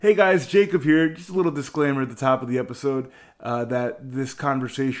Hey guys, Jacob here. Just a little disclaimer at the top of the episode that this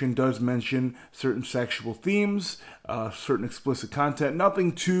conversation does mention certain sexual themes, certain explicit content,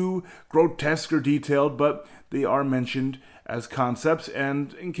 nothing too grotesque or detailed, but they are mentioned as concepts.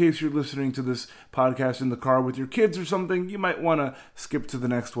 And in case you're listening to this podcast in the car with your kids or something, you might want to skip to the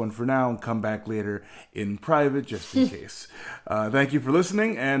next one for now and come back later in private just in case. Thank you for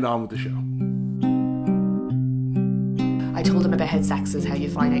listening, and on with the show. I told him about how sex is how you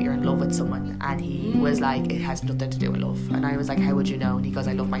find out you're in love with someone, and he was like, it has nothing to do with love. And I was like, how would you know? And he goes,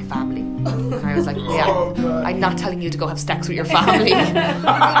 I love my family. And I was like, yeah, I'm not telling you to go have sex with your family. So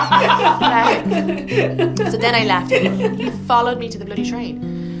then I left. He followed me to the bloody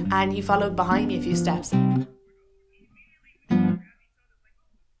train, and he followed behind me a few steps.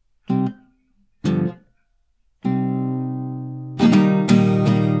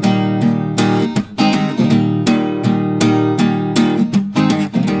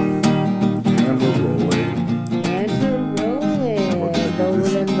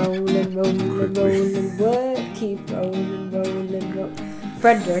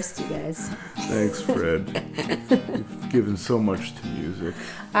 Fred Durst, you guys. Thanks, Fred. You've given so much to music.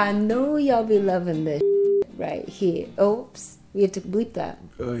 I know y'all be loving this right here. Oops, we have to bleep that.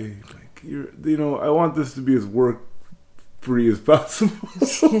 I want this to be as work-free as possible.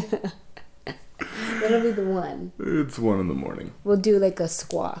 That'll be the one. It's 1 a.m. We'll do like a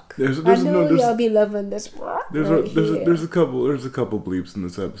squawk. Y'all be loving this. There's a couple bleeps in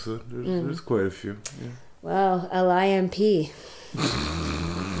this episode. There's quite a few. Yeah. Well, LIMP.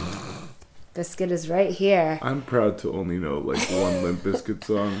 Biscuit is right here. I'm proud to only know like one Limp Bizkit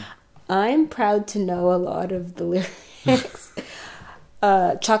song. I'm proud to know a lot of the lyrics.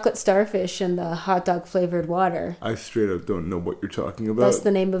 Chocolate Starfish and the hot dog flavored water. I straight up don't know what you're talking about. That's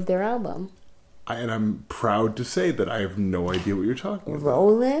the name of their album. And I'm proud to say that I have no idea what you're talking about.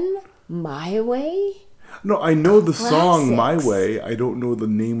 Rollin' My Way? No, I know the song My Way. I don't know the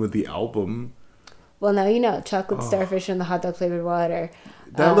name of the album. Well, now you know. Chocolate Starfish and the hot dog flavored water.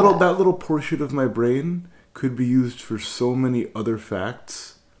 That little portion of my brain could be used for so many other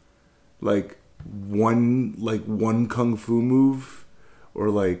facts, like one kung fu move, or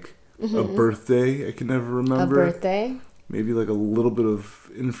like a birthday. I can never remember. A birthday. Maybe like a little bit of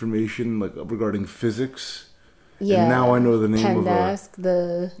information like regarding physics. Yeah. And now I know the name of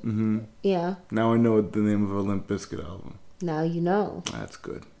yeah. Now I know the name of a Limp Bizkit album. Now you know. That's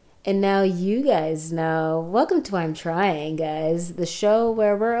good. And now you guys know. Welcome to I'm Trying, guys. The show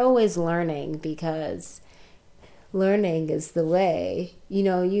where we're always learning, because learning is the way. You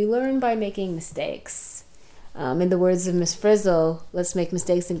know, you learn by making mistakes. In the words of Miss Frizzle, let's make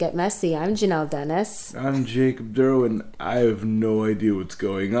mistakes and get messy. I'm Janelle Dennis. I'm Jacob Duro, and I have no idea what's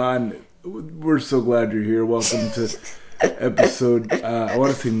going on. We're so glad you're here. Welcome to episode, I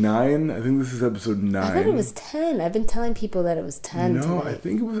want to say 9. I think this is episode 9. I thought it was 10. I've been telling people that it was 10 No, tonight. I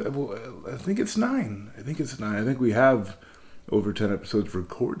think it was. Well, I think it's 9. I think we have over 10 episodes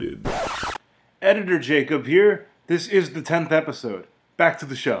recorded. Editor Jacob here. This is the 10th episode. Back to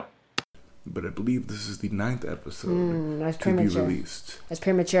the show. But I believe this is the 9th episode to be released. That's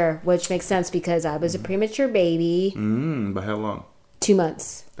premature, which makes sense because I was a premature baby. By how long? 2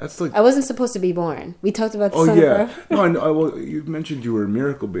 months. That's like... I wasn't supposed to be born. We talked about this on the No, well, you mentioned you were a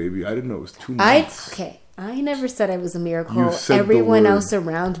miracle baby. I didn't know it was 2 months. I never said I was a miracle. Everyone else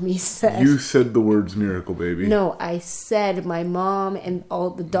around me said... You said the words miracle baby. No, I said my mom and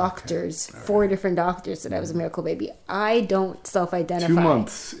all the doctors, 4 different doctors, said I was a miracle baby. I don't self-identify 2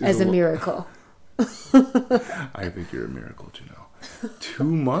 months as a miracle. I think you're a miracle, Janelle. 2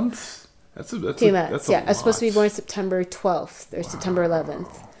 months? That's 2 months. That's I was supposed to be born September 12th or September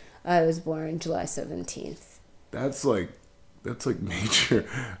 11th. I was born July 17th. That's like major.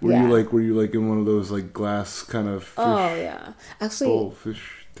 Were you like in one of those like glass kind of fish? Oh yeah, actually,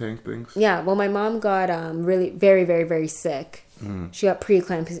 fish tank things. Yeah. Well, my mom got really very very very sick. She got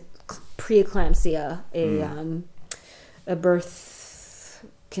preeclampsia, a birth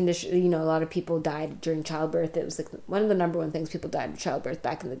condition. You know, a lot of people died during childbirth. It was like one of the number one things people died of childbirth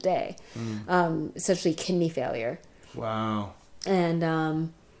back in the day. Essentially kidney failure. Wow.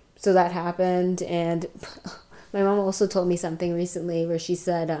 And so that happened, and my mom also told me something recently where she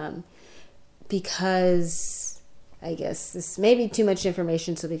said, because I guess this may be too much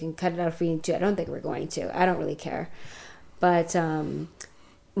information, so we can cut it out for you too. I don't think we're going to. I don't really care. But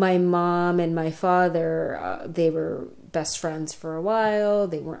my mom and my father, they were best friends for a while.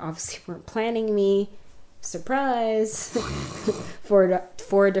 They weren't planning me. Surprise.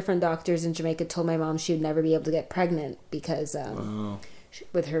 Four different doctors in Jamaica told my mom she would never be able to get pregnant because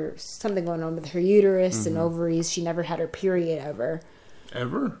with her something going on with her uterus and ovaries. She never had her period ever.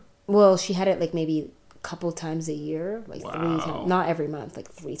 Ever? Well, she had it like maybe a couple times a year, like 3 Wow. times, not every month, like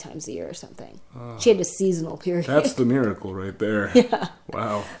 3 times a year or something. She had a seasonal period. That's the miracle right there. Yeah.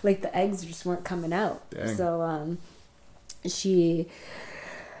 Wow. Like the eggs just weren't coming out. Dang. So she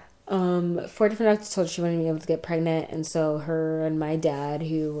 4 different doctors told her she wouldn't be able to get pregnant, and so her and my dad,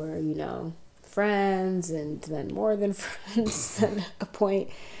 who were, you know, friends and then more than friends at a point,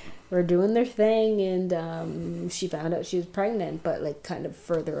 were doing their thing, and she found out she was pregnant, but like kind of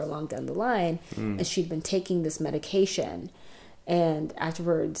further along down the line, and she'd been taking this medication, and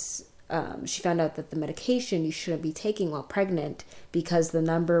afterwards she found out that the medication you shouldn't be taking while pregnant, because the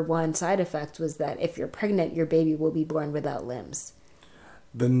number one side effect was that if you're pregnant, your baby will be born without limbs.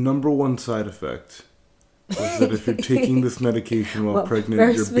 The number one side effect was that if you're taking this medication while Well, pregnant,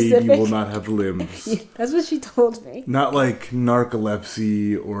 very your baby specific. will not have limbs. That's what she told me. Not like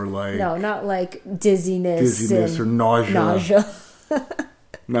narcolepsy or like No, not like dizziness or and nausea.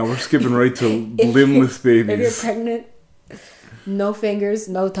 Now we're skipping right to If limbless If you're babies. pregnant, no fingers,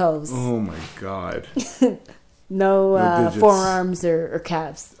 no toes, Oh my god. no digits. forearms or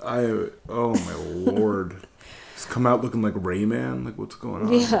calves. Oh my lord. Just come out looking like Rayman? Like what's going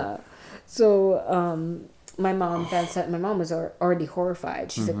on? Yeah. So my mom found out. My mom was already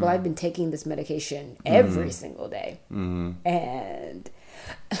horrified. She's like, "Well, I've been taking this medication every single day," and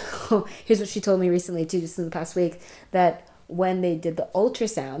here's what she told me recently too, just in the past week, that when they did the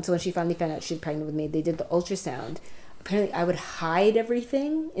ultrasound, so when she finally found out she was pregnant with me, they did the ultrasound. Apparently, I would hide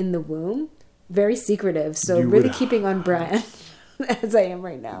everything in the womb, very secretive. So You really would keeping on brand as I am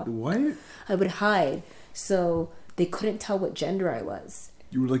right now. What? I would hide, so they couldn't tell what gender I was.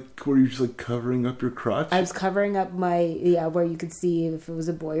 You were you just like covering up your crotch? I was covering up where you could see if it was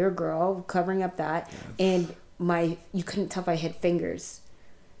a boy or girl, covering up that, and you couldn't tell if I had fingers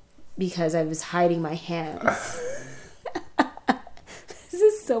because I was hiding my hands. This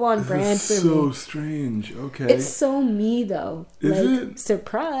is so on brand for so me. strange. Okay. It's so me though. Is like it?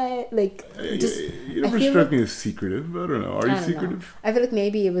 surprise, like just. You I never feel struck like- me as secretive. I don't know. Are I you don't know. secretive? I feel like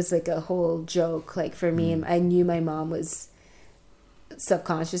maybe it was like a whole joke, like for me, and I knew my mom was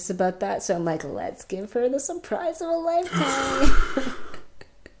subconscious about that, so I'm like, let's give her the surprise of a lifetime.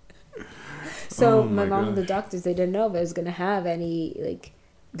 So Oh my my mom and the gosh. doctors, they didn't know if I was gonna have any like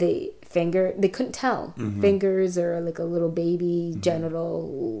they couldn't tell fingers or like a little baby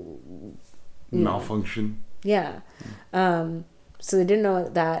genital Malfunction. yeah. So they didn't know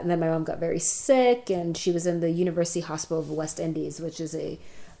that, and then my mom got very sick, and she was in the University Hospital of the West Indies, which is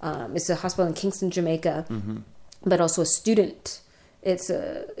it's a hospital in Kingston, Jamaica, but also a student. It's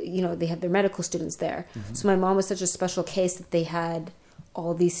they had their medical students there. So my mom was such a special case that they had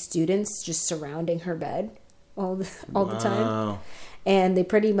all these students just surrounding her bed all the time, Wow. and they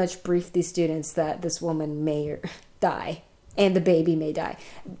pretty much briefed these students that this woman may die and the baby may die.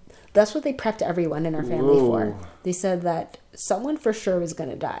 That's what they prepped everyone in our family for. Whoa. They said that someone for sure was going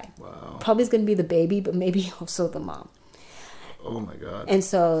to die. Wow. Probably is going to be the baby, but maybe also the mom. Oh my god. And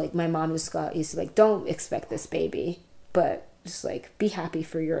so, like, my mom used to like, don't expect this baby, but just like be happy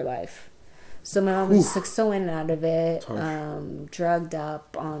for your life. So my mom was just like so in and out of it, drugged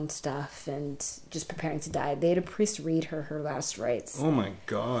up on stuff, and just preparing to die. They had a priest read her last rites. Oh my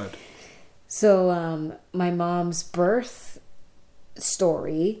god. So my mom's birth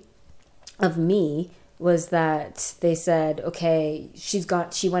story of me was that they said, okay, she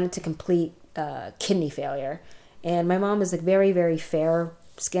wanted to complete kidney failure, and my mom is like very, very fair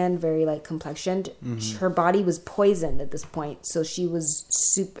skinned, very like complexioned. Her body was poisoned at this point, so she was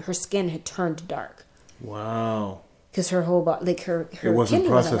her skin had turned dark Wow. because her whole body, like her It wasn't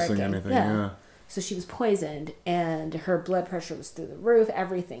kidney wasn't processing working. anything. Yeah. So she was poisoned, and her blood pressure was through the roof.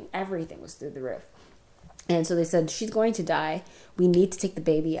 Everything was through the roof. And so they said, she's going to die. We need to take the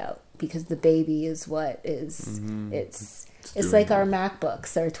baby out because the baby is what is, it's like our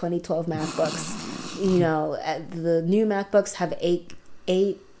MacBooks, our 2012 MacBooks. You know, the new MacBooks have eight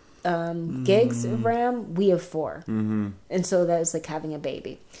gigs of RAM. We have 4. And so that was like having a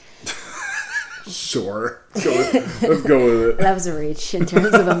baby. Sure. Let's go with it. That was a reach in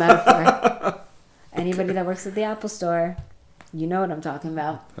terms of a metaphor. Anybody that works at the Apple Store, you know what I'm talking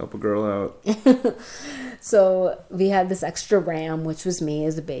about. Help a girl out. So we had this extra RAM, which was me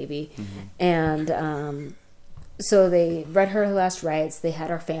as a baby. And so they read her last rites. They had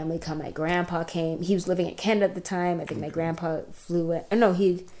our family come. My grandpa came. He was living in Canada at the time. I think my grandpa flew in. Oh, no,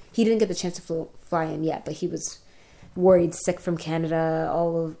 he didn't get the chance to fly in yet, but he was worried sick from Canada.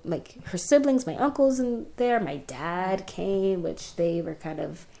 All of like her siblings, my uncles in there. My dad came, which they were kind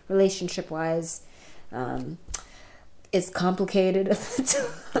of relationship-wise. It's complicated at the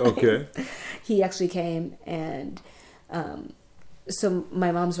time. Okay. He actually came, and so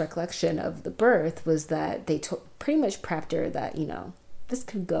my mom's recollection of the birth was that they pretty much prepped her that, this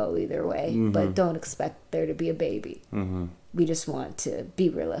could go either way, but don't expect there to be a baby. We just want to be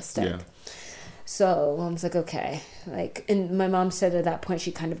realistic. Yeah. So I was like, okay. And my mom said at that point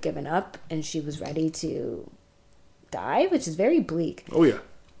she'd kind of given up and she was ready to die, which is very bleak. Oh, yeah.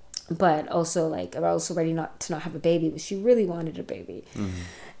 But also, I'm also ready not to not have a baby, but she really wanted a baby.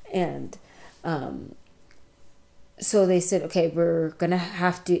 And so they said, okay, we're going to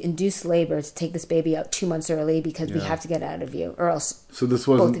have to induce labor to take this baby out 2 months early because we have to get it out of you, or else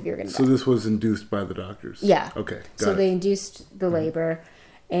both of you are going to die. So this was induced by the doctors? Yeah. Okay, So they induced the labor,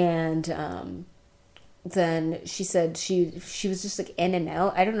 and then she said she was just in and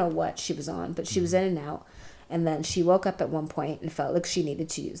out. I don't know what she was on, but she was in and out. And then she woke up at one point and felt like she needed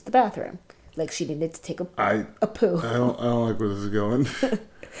to use the bathroom. Like she needed to take a poo. I don't like where this is going.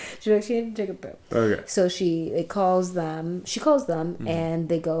 She needed to take a poo. Okay. So she calls them, and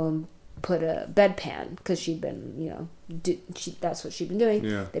they go and put a bedpan, because she'd been, that's what she'd been doing.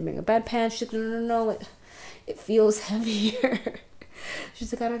 Yeah. They bring a bedpan. She's like, no, it feels heavier.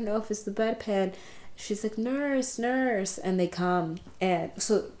 She's like, I don't know if it's the bedpan. She's like, nurse. And they come, and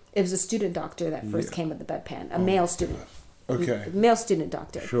so it was a student doctor that first came with the bedpan, a male student. Okay. Male student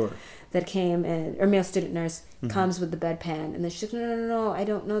doctor. Sure. That came or male student nurse comes with the bedpan, and then she's like, no, I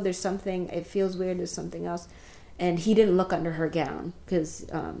don't know. There's something. It feels weird. There's something else, and he didn't look under her gown because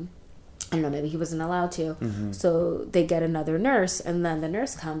I don't know. Maybe he wasn't allowed to. So they get another nurse, and then the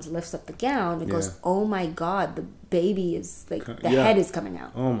nurse comes, lifts up the gown, and goes, "Oh my God, the baby is the head is coming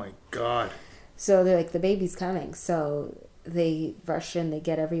out." Oh my God. So they're like, the baby's coming. So they rush in, they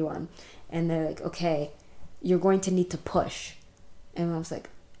get everyone, and they're like, okay, you're going to need to push. And I was like,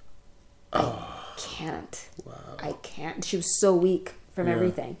 I can't. Wow. I can't. She was so weak from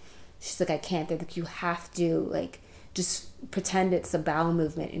everything. She's like, I can't. They're like, you have to, just pretend it's a bowel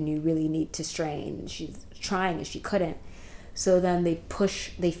movement and you really need to strain. And she's trying and she couldn't. So then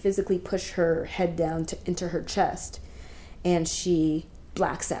they physically push her head down into her chest, and she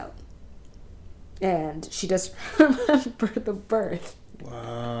blacks out. And she doesn't remember the birth.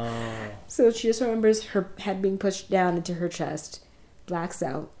 Wow. So she just remembers her head being pushed down into her chest, blacks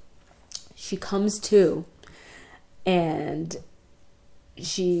out. She comes to, and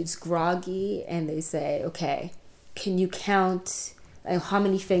she's groggy, and they say, okay, can you count, how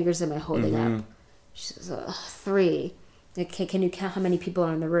many fingers am I holding up? She says, 3. Okay, can you count how many people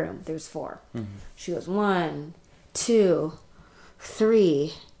are in the room? There's 4. She goes, 1, 2,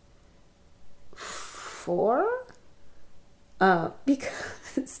 3, 4?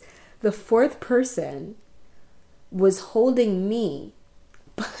 Because the 4th person was holding me,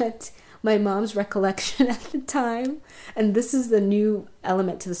 but my mom's recollection at the time, and this is the new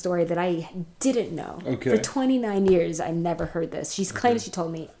element to the story that I didn't know. Okay. For 29 years, I never heard this. She's claimed she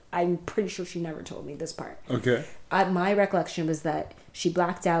told me. I'm pretty sure she never told me this part. Okay. My recollection was that she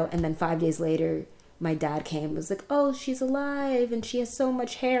blacked out, and then 5 days later, my dad came and was like, oh, she's alive, and she has so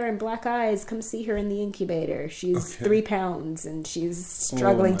much hair and black eyes. Come see her in the incubator. She's 3 pounds, and she's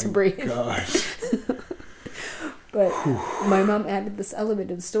struggling to breathe. Gosh. But my mom added this element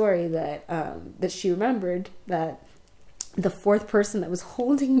to the story that that she remembered that the 4th person that was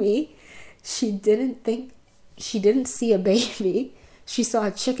holding me, she didn't see a baby. She saw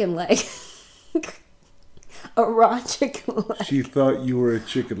a chicken leg. A raw chicken leg. She thought you were a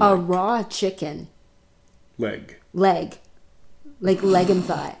chicken leg. A raw chicken leg. Like leg and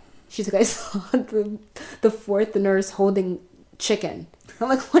thigh. She's like, I saw the 4th nurse holding chicken. I'm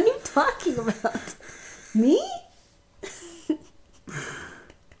like, what are you talking about? Me?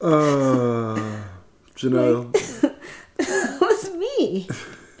 Janelle. It was me.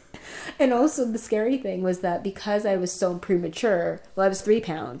 And also the scary thing was that because I was so premature, I was 3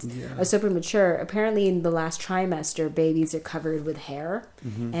 pounds. Yeah. I was so premature. Apparently in the last trimester, babies are covered with hair,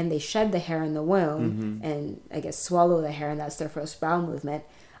 and they shed the hair in the womb and I guess swallow the hair, and that's their first bowel movement.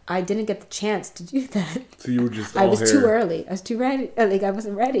 I didn't get the chance to do that. So you were just I was too early. I was too ready. I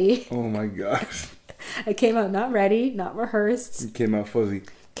wasn't ready. Oh my gosh. I came out not ready, not rehearsed. You came out fuzzy.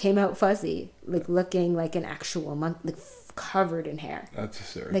 Came out fuzzy, looking like an actual monkey, covered in hair. That's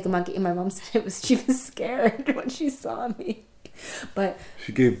hysterical. Like a monkey. And my mom said she was scared when she saw me. But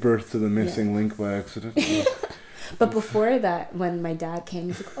she gave birth to the missing link by accident. But before that, when my dad came,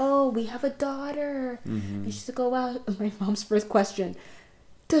 he's like, oh, we have a daughter. And she's like, oh, wow. And my mom's first question,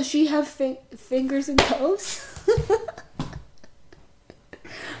 does she have fingers and toes?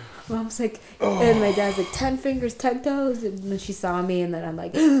 Mom's like, and my dad's like, 10 fingers, 10 toes. And then she saw me, and then I'm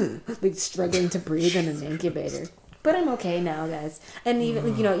like struggling to breathe in an incubator. But I'm okay now, guys. And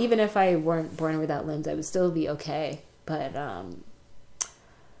even even if I weren't born without limbs, I would still be okay. But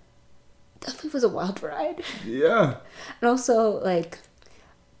it was a wild ride. Yeah. And also, like,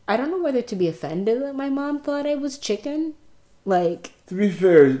 I don't know whether to be offended that my mom thought I was chicken. Like, to be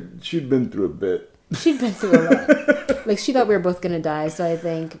fair, she'd been through a bit. She'd been through a lot. Like, she thought we were both gonna die, so I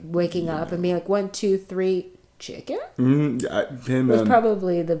think waking up and being like, 1, 2, 3, chicken? Was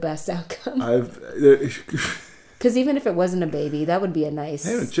probably the best outcome. Because even if it wasn't a baby, that would be a nice...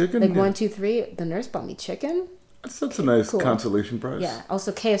 Hey, chicken? Like, 1, 2, 3, the nurse bought me chicken? That's a nice consolation prize. Yeah.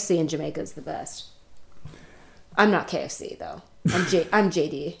 Also, KFC in Jamaica is the best. I'm not KFC, though. I'm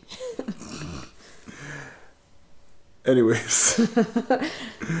JD. Anyways,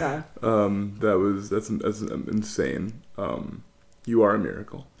 Wow. that's insane. You are a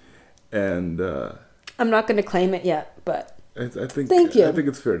miracle, and I'm not going to claim it yet, but I think thank you. I think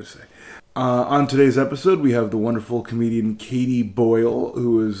it's fair to say. On today's episode, we have the wonderful comedian Katie Boyle,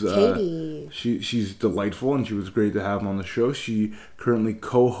 who is Katie. She's delightful, and she was great to have on the show. She currently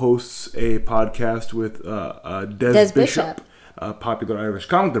co-hosts a podcast with Des Bishop. Popular Irish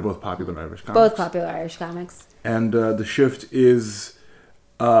comic. They're both popular Irish comics. Both popular Irish comics. And The Shift is,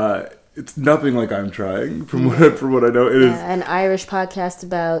 it's nothing like I'm trying, from what I know. It is an Irish podcast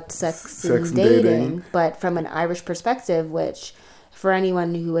about sex and dating, but from an Irish perspective, which, for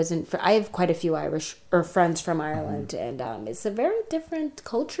anyone who isn't... I have quite a few Irish or friends from Ireland, and it's a very different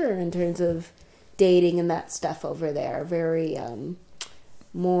culture in terms of dating and that stuff over there. Very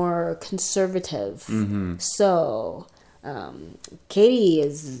more conservative. Mm-hmm. So... Katie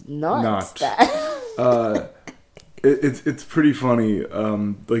is not that. It's pretty funny.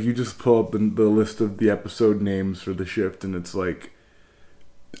 Like, you just pull up the list of the episode names for The Shift, and it's like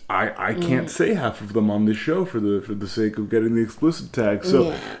I can't say half of them on this show for the sake of getting the explicit tag.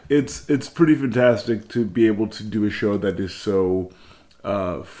 So it's pretty fantastic to be able to do a show that is so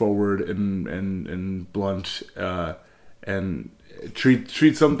forward and blunt and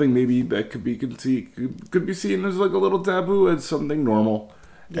treat something maybe that could be seen as like a little taboo as something normal.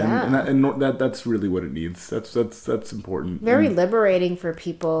 Yeah. And that's really what it needs. That's important. Very liberating for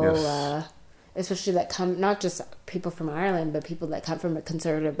people, yes. Especially that come, not just people from Ireland, but people that come from a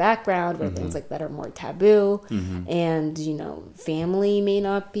conservative background where things like that are more taboo. Mm-hmm. And, family may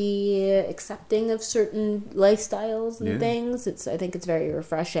not be accepting of certain lifestyles and things. I think it's very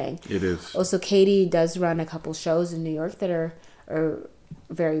refreshing. It is. Also, Katie does run a couple shows in New York that are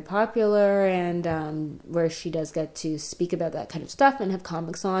very popular, and where she does get to speak about that kind of stuff and have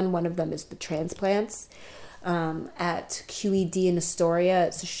comics on. One of them is The Transplants at QED in Astoria.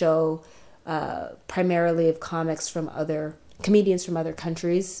 It's a show primarily of comedians from other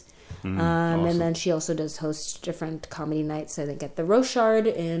countries. Awesome. And then she also does host different comedy nights, I think at the Rochard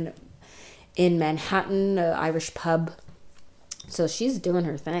in Manhattan, an Irish pub. So she's doing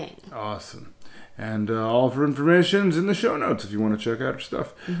her thing. Awesome. And all of her information's in the show notes if you want to check out her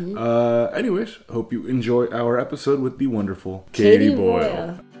stuff. Mm-hmm. Anyways, hope you enjoy our episode with the wonderful Katie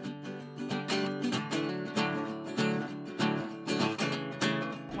Boyle.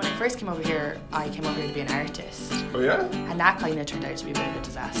 When I first came over here, I came over here to be an artist. Oh, yeah? And that kind of turned out to be a bit of a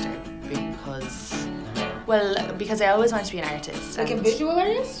disaster because I always wanted to be an artist. Like a visual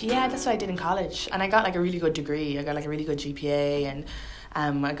artist? Yeah, that's what I did in college. And I got like a really good degree. I got like a really good GPA, and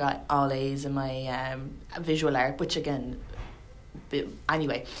I got all A's in my visual art, which again,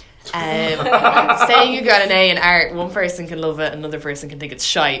 anyway. Saying you got an A in art, one person can love it, another person can think it's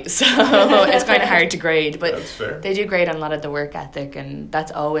shite. So it's kind of hard to grade. But that's fair. They do grade on a lot of the work ethic, and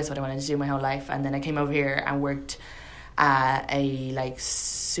that's always what I wanted to do my whole life. And then I came over here and worked at a like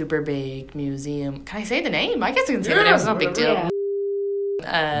super big museum. Can I say the name? I guess I can say the name. It's not a big deal.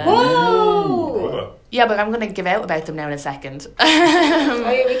 Whoa! Yeah, but I'm going to give out about them now in a second.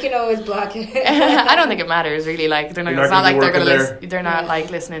 We can always block it. I don't think it matters really. Like they're not. It's not like they're going to. They're not like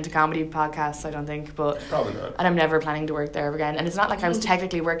listening to comedy podcasts. I don't think, but probably not. And I'm never planning to work there ever again. And it's not like I was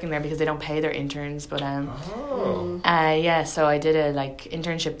technically working there because they don't pay their interns. But yeah. So I did a like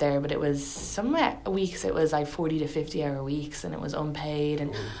internship there, but it was some weeks. It was like 40 to 50 hour weeks, and it was unpaid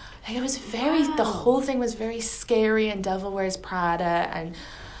and. Like it was very, the whole thing was very scary, and Devil Wears Prada, and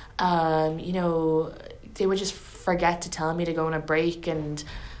they would just forget to tell me to go on a break, and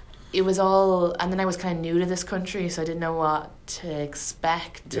it was all. And then I was kind of new to this country, so I didn't know what to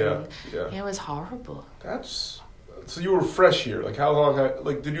expect. Yeah. It was horrible. So you were fresh here. Like how long?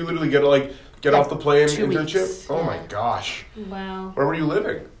 Like did you literally get off the plane 2 internship? Weeks. Oh my gosh! Wow. Where were you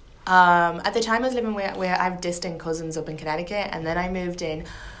living? At the time I was living where I have distant cousins up in Connecticut, and then I moved in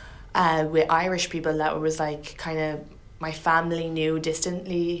with Irish people that was like kind of my family knew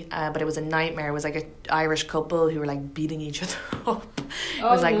distantly, but it was a nightmare. It was like an Irish couple who were like beating each other up. It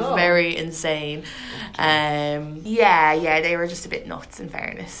was like very insane. Yeah, they were just a bit nuts, in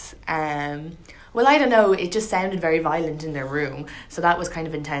fairness. Well, I don't know, it just sounded very violent in their room, so that was kind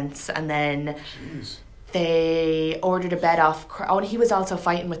of intense. And then they ordered a bed off. And he was also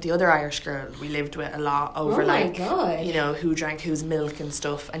fighting with the other Irish girl we lived with a lot over you know, who drank whose milk and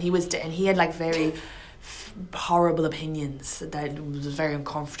stuff. And he had like very horrible opinions that was very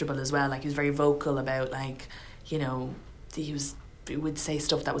uncomfortable as well. Like he was very vocal about, like, you know, he would say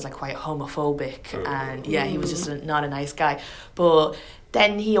stuff that was like quite homophobic, and he was just not a nice guy. But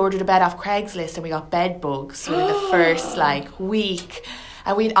then he ordered a bed off Craigslist, and we got bed bugs within the first like week.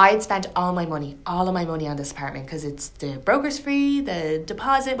 And I'd spent all of my money on this apartment, because it's the broker's fee, the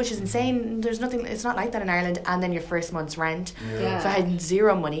deposit, which is insane. There's nothing, it's not like that in Ireland, and then your first month's rent. So I had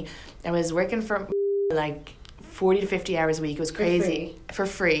zero money. I was working for like 40 to 50 hours a week. It was crazy. For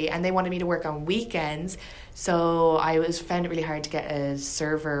free. And they wanted me to work on weekends. So I found it really hard to get a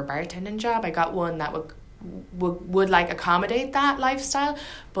server bartending job. I got one that would like accommodate that lifestyle,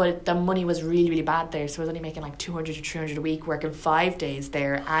 but the money was really, really bad there. So I was only making like 200 to 300 a week, working 5 days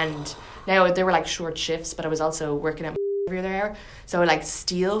there. And now they were like short shifts, but I was also working at every other hour. So I would like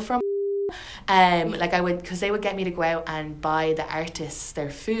steal from like I would, because they would get me to go out and buy the artists their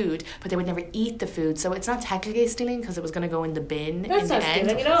food, but they would never eat the food. So it's not technically stealing, because it was going to go in the bin. That's not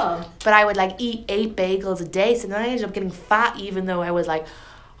stealing at all. But I would like eat 8 bagels a day, so then I ended up getting fat, even though I was like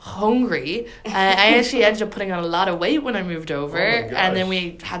hungry. I actually ended up putting on a lot of weight when I moved over. And then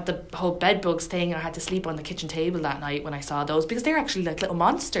we had the whole bed bugs thing. I had to sleep on the kitchen table that night when I saw those, because they're actually like little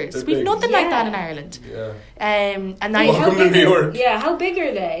monsters. We've nothing like that in Ireland. And welcome to New York. Yeah, how big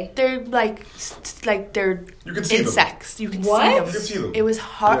are they? They're like they're you can see insects. Them. You can what? see them. You can see them. It was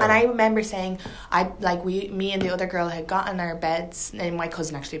hard, and I remember saying, me and the other girl had gotten our beds, and my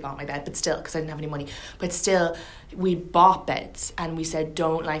cousin actually bought my bed, but still, because I didn't have any money, but still, we bought beds, and we said,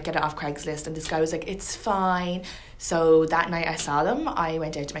 don't like get it off Craigslist, and this guy was like, it's fine. So that night I saw them, I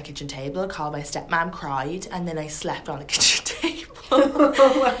went out to my kitchen table, called my stepmom, cried, and then I slept on the kitchen table.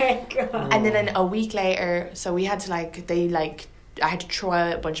 Oh my god. And then a week later, so we had to I had to throw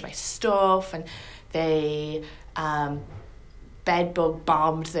out a bunch of my stuff, and they bed bug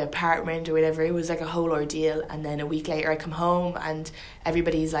bombed the apartment or whatever. It was like a whole ordeal. And then a week later I come home, and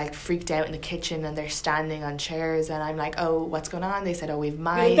everybody's like freaked out in the kitchen, and they're standing on chairs, and I'm like, oh, what's going on? They said, oh, we've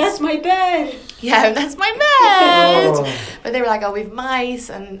mice. That's my bed. Yeah, that's my bed. But they were like, oh, we've mice.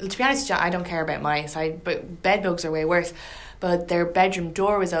 And to be honest, I don't care about mice. But bed bugs are way worse. But their bedroom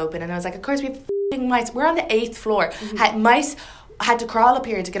door was open, and I was like, of course we have f***ing mice. We're on the 8th floor. Mice had to crawl up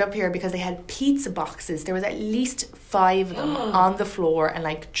here to get up here, because they had pizza boxes. There was at least 5 of them on the floor, and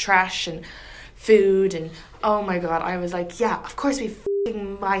like trash and food, and oh my god, I was like, yeah, of course we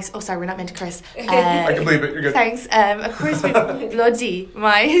f***ing mice. Oh, sorry, we're not meant to curse. I can believe it. You're good. Thanks. Of course we bloody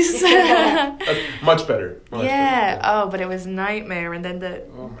mice. Much better. Much better. Oh, but it was a nightmare. And then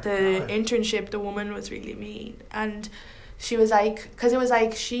the internship, the woman was really mean, and she was like, because it was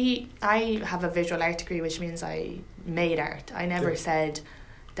like I have a visual art degree, which means I made art. I never said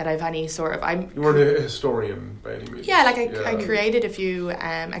that I've any sort of... You weren't a historian by any means. Yeah, like I created a few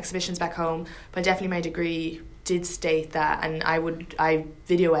exhibitions back home, but definitely my degree did state that, and I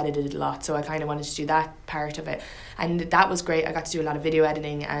video edited a lot, so I kind of wanted to do that part of it, and that was great. I got to do a lot of video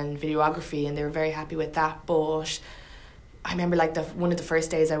editing and videography, and they were very happy with that. But I remember like one of the first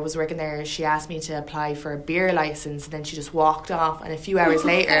days I was working there, she asked me to apply for a beer license, and then she just walked off, and a few hours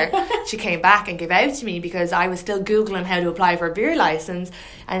later she came back and gave out to me, because I was still Googling how to apply for a beer license,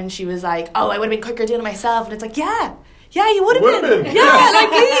 and she was like, oh, I would have been quicker doing it myself. And it's like, yeah, you would have been. Yeah, like,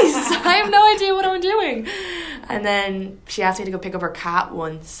 please, I have no idea what I'm doing. And then she asked me to go pick up her cat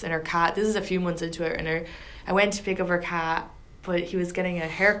once, and her cat, this is a few months into it, and I went to pick up her cat, but he was getting a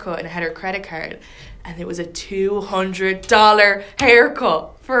haircut, and I had her credit card, and it was a $200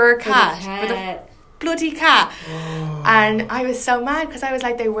 haircut for her cat. For the bloody cat. And I was so mad, because I was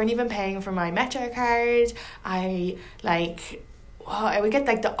like, they weren't even paying for my Metro card. I would get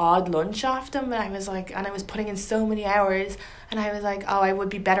like the odd lunch off them, and I was like, and I was putting in so many hours, and I was like, oh, I would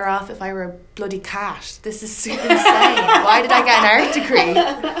be better off if I were a bloody cat. This is super insane. Why did I get an art degree?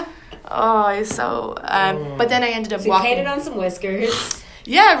 Oh, so but then I ended up walking. You painted on some whiskers.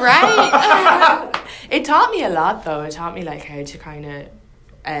 Yeah, right. It taught me a lot, though. It taught me like how to kind of,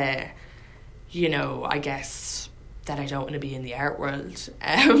 I guess that I don't want to be in the art world,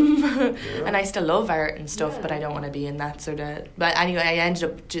 and I still love art and stuff, but I don't want to be in that sort of. But anyway, I ended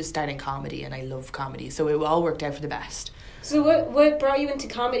up just starting comedy, and I love comedy, so it all worked out for the best. So what brought you into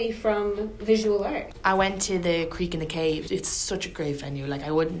comedy from visual art? I went to the Creek in the Cave. It's such a great venue. Like,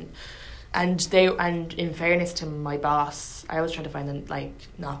 I wouldn't. And in fairness to my boss, I always try to find them, like,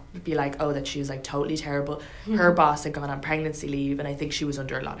 not be like, oh, that she was like totally terrible. Her boss had gone on pregnancy leave, and I think she was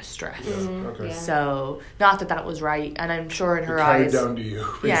under a lot of stress. Okay. Yeah. So, not that was right, and I'm sure in her Carried eyes, down to you,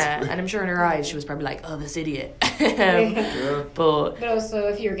 basically. yeah, and I'm sure in her eyes she was probably like, oh, this idiot. Yeah. But also,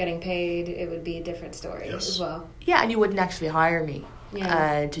 if you were getting paid, it would be a different story Yes. as well. yeah, and you wouldn't actually hire me.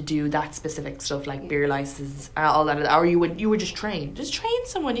 Yeah. To do that specific stuff like beer licenses, all that, or you would just train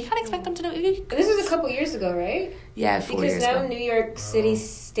someone. You can't expect them to know. This was a couple years ago, right? Yeah, 4 Because years now ago. New York City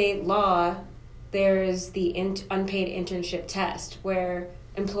state law, there's the unpaid internship test where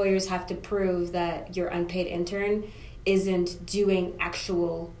employers have to prove that your unpaid intern isn't doing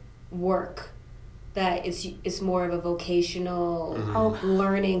actual work. That it's more of a vocational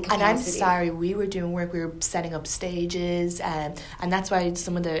learning capacity. And I'm sorry, we were doing work, we were setting up stages, and that's why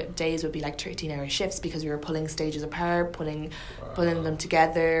some of the days would be like 13-hour shifts, because we were pulling stages apart, pulling them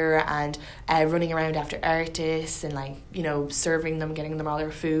together, and running around after artists, and like, you know, serving them, getting them all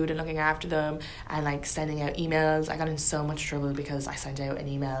their food and looking after them, and like sending out emails. I got in so much trouble because I sent out an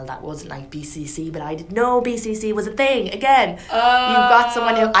email that wasn't like BCC, but I didn't know BCC was a thing. Again, you got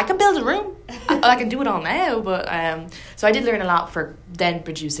someone who, I can build a room, I can do it all now, but so I did learn a lot for then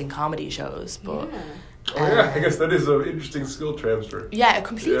producing comedy shows, but Oh yeah, I guess that is an interesting skill transfer. yeah,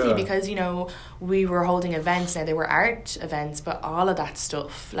 completely, Yeah. because, you know, we were holding events. Now, they were art events, but all of that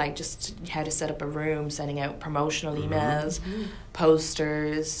stuff, like just how to set up a room, sending out promotional emails,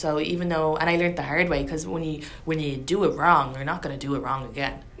 posters. So even though, and I learned the hard way, because when you do it wrong, you're not going to do it wrong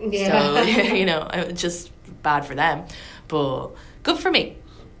again. Yeah. So, you know, it's just bad for them, but good for me.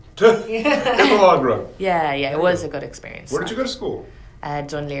 In the long run. Yeah, it was a good experience. Where did you go to school?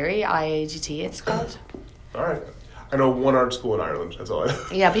 Dunleary, IAGT it's called. All right. I know one art school in Ireland. That's all I know.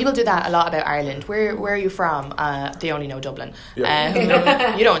 Yeah, people do that a lot about Ireland. Where are you from? They only know Dublin.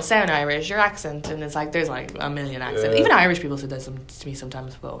 Yeah. You don't sound Irish. Your accent, and it's like there's like a million accents. Yeah. Even Irish people say that to me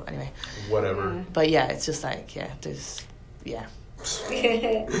sometimes. But anyway, Whatever. but yeah, it's just like Fair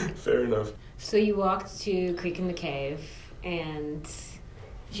enough. So you walked to Creek in the Cave and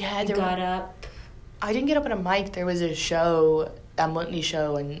yeah. you got up. I didn't get up on a mic. There was a show, a monthly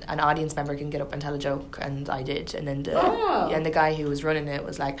show, and an audience member can get up and tell a joke, and I did. And then the guy who was running it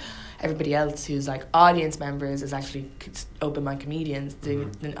was like, everybody else who's like audience members is actually open mic comedians. The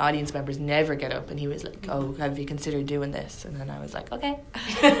audience members never get up, and he was like, oh, have you considered doing this? And then I was like, okay.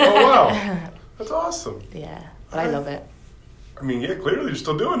 Oh wow, that's awesome. Yeah, but I love it. I mean, yeah, clearly you're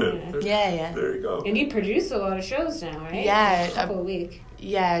still doing it. Yeah. There you go. And you produce a lot of shows now, right? Yeah, A couple a week.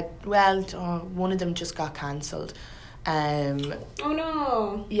 Yeah, well, one of them just got cancelled. Oh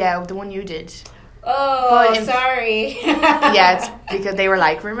no. Yeah, the one you did. Oh, sorry. Yeah, it's because they were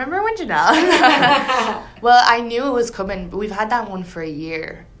like, remember when Janelle? Well, I knew it was coming, but we've had that one for a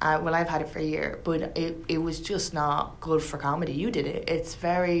year. Well, I've had it for a year, but it was just not good for comedy. You did it.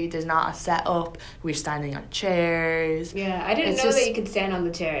 There's not a setup. We're standing on chairs. Yeah, I didn't It's know just- that you could stand on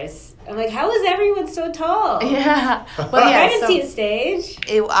the chairs. I'm like, how is everyone so tall? Yeah. Well, yeah. I didn't so see a stage.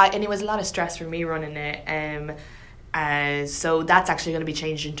 and it was a lot of stress for me running it. So that's actually going to be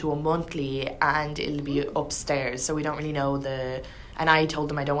changed into a monthly, and it'll be upstairs. So we don't really know and I told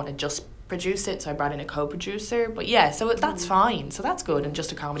them I don't want to just produce it, so I brought in a co-producer. But yeah, so that's fine. So that's good, and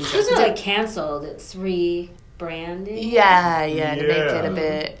just a comedy show. It wasn't like cancelled. It's rebranded. Yeah, to make it a Yeah.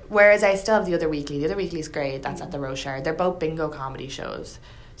 bit. Whereas I still have the other weekly. The other weekly's great. That's at the Rochard. They're both bingo comedy shows.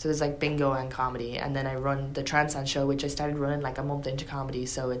 So there's like bingo and comedy, and then I run the Transcend show, which I started running like a month into comedy.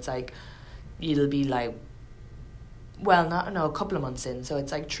 So it's like it'll be like, well, a couple of months in. So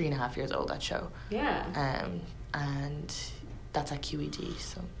it's like 3.5 years old, that show. Yeah. And that's at QED.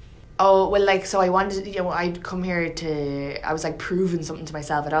 So. Oh, well, like, so I wanted, I'd come here I was, like, proving something to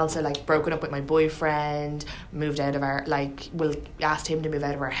myself. I'd also, like, broken up with my boyfriend, moved out of asked him to move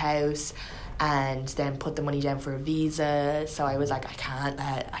out of our house, and then put the money down for a visa. So I was like, I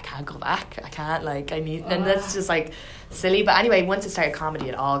can't go back. I can't, like, and that's just, like, silly. But anyway, once it started comedy,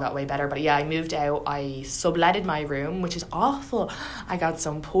 it all got way better. But yeah, I moved out. I subletted my room, which is awful. I got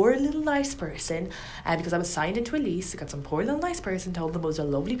some poor little nice person, because I was signed into a lease. I got some poor little nice person, told them it was a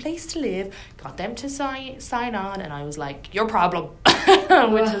lovely place to live, got them to sign on, and I was like, your problem. But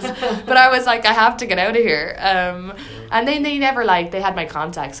I was like, I have to get out of here. And then they never, like, they had my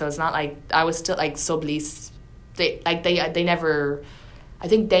contact, so it's not like I was still, like, sublease. They never, I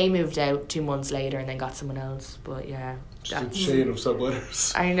think they moved out 2 months later and then got someone else. But yeah, Just a chain of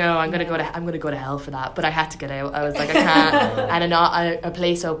subletters. I know I'm gonna go to hell for that, but I had to get out. I was like, I can't. And a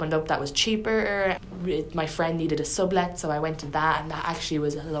place opened up that was cheaper. My friend needed a sublet, so I went to that, and that actually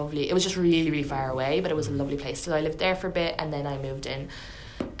was lovely. It was just really, really far away, but it was a lovely place. So I lived there for a bit, and then I moved in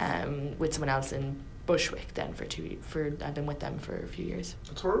with someone else in Bushwick. Then I've been with them for a few years.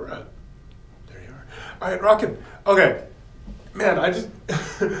 That's where we're at. There you are. All right, rockin'. Okay. Man, I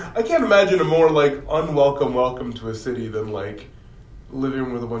can't imagine a more, like, unwelcome welcome to a city than, like,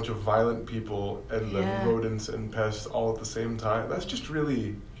 living with a bunch of violent people and the rodents and pests all at the same time. That's just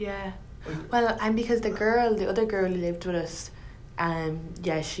really... Yeah. Well, and because the other girl who lived with us,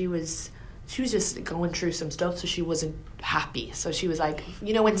 she was just going through some stuff, so she wasn't happy. So she was like,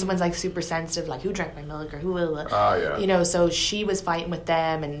 you know, when someone's, like, super sensitive, like, who drank my milk or who will... yeah. You know, so she was fighting with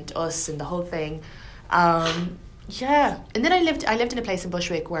them and us and the whole thing. Yeah, and then I lived in a place in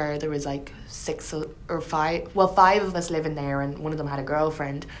Bushwick where there was like 5 of us living there, and one of them had a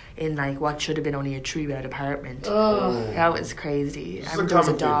girlfriend in like what should have been only a 3-bed apartment. Oh, that was crazy. This is And a there was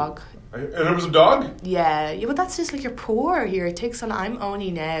a common thing. dog. And there was a dog? Yeah, but that's just like you're poor here. It takes on. I'm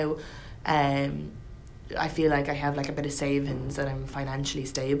only now. I feel like I have like a bit of savings and I'm financially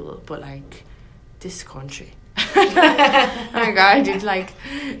stable, but like this country. Oh my god, it's like,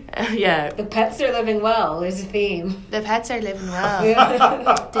 yeah. the pets are living well. There's a theme. The pets are living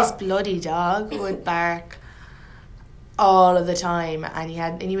well. This bloody dog would bark all of the time,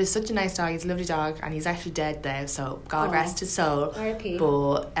 and he was such a nice dog. He's a lovely dog, and he's actually dead now. So God rest his soul. R.I.P.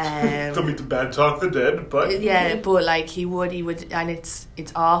 But Don't mean to bad talk the dead, but yeah, but like he would, and it's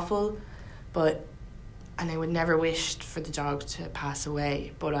awful, and I would never wish for the dog to pass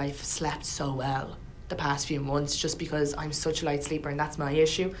away. But I've slept so well the past few months just because I'm such a light sleeper, and that's my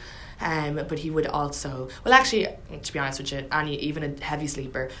issue. But he would also, well, actually, to be honest with you, even a heavy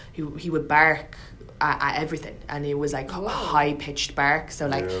sleeper, he would bark at everything, and it was like a high pitched bark. So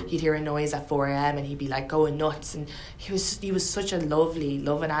like he'd hear a noise at 4 a.m. and he'd be like going nuts. And he was such a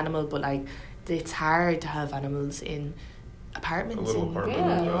loving animal. But like it's hard to have animals in apartments in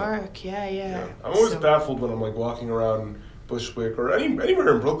New York. Yeah. I'm always baffled when I'm like walking around Bushwick or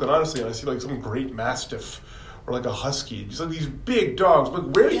anywhere in Brooklyn, honestly, and I see like some great mastiff or like a husky, just like these big dogs.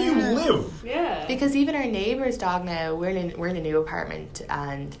 Like, where do you live? Yeah. Because even our neighbour's dog now, we're in a new apartment,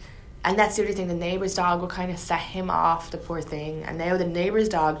 and that's the other thing. The neighbour's dog will kind of set him off, the poor thing, and now the neighbour's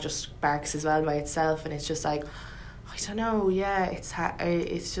dog just barks as well by itself, and it's just like, I don't know. Yeah,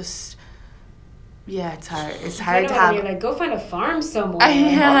 it's just. Yeah, it's hard. It's hard to have. You're like, go find a farm somewhere.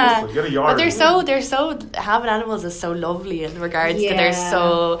 Yeah, honestly, get a yard. But they're so having animals is so lovely in regards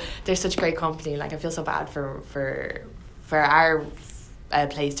to they're such great company. Like I feel so bad for our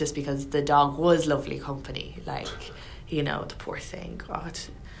place just because the dog was lovely company. Like, you know, the poor thing. God.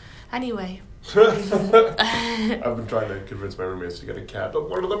 Anyway. I've been trying to convince my roommates to get a cat, but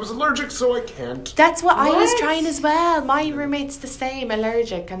one of them is allergic, so I can't. That's what I was trying as well. My roommate's the same,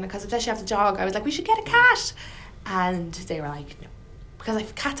 allergic, and because especially after dog, I was like, we should get a cat, and they were like, no,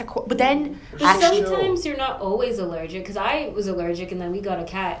 because cats are but then But sometimes you're not always allergic, because I was allergic, and then we got a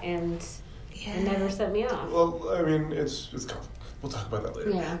cat, and it never set me off. Well, I mean, it's we'll talk about that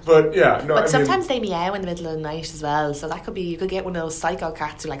later. Yeah. But yeah, no. But sometimes they meow in the middle of the night as well, so that could be, you could get one of those psycho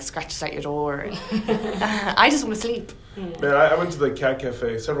cats who like scratches at your door. I just want to sleep. Man, I went to the cat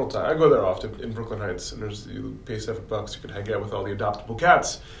cafe several times. I go there often in Brooklyn Heights, and you pay $7. You can hang out with all the adoptable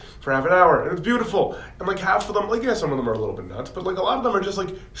cats for half an hour, and it's beautiful. And like half of them, like some of them are a little bit nuts, but like a lot of them are just like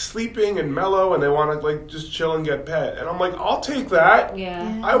sleeping and mellow, and they want to like just chill and get pet. And I'm like, I'll take that.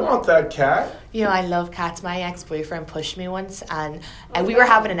 Yeah. I want that cat. You know, I love cats. My ex-boyfriend pushed me once, and we were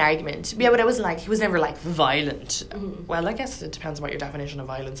having an argument. Yeah, but it wasn't like, he was never like violent. Well, I guess it depends on what your definition of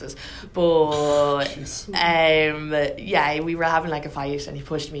violence is. But yeah, we were having like a fight, and he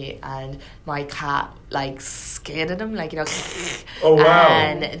pushed me, and my cat like skidded him, like, you know. Oh wow!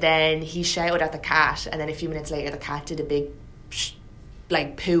 And then he shouted at the cat, and then a few minutes later, the cat did a big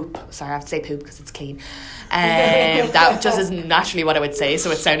like poop. Sorry, I have to say poop because it's clean. That just isn't naturally what I would say,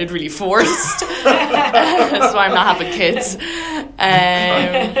 so it sounded really forced. That's why I'm not having kids.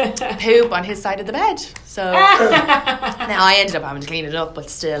 Poop on his side of the bed. So now I ended up having to clean it up, but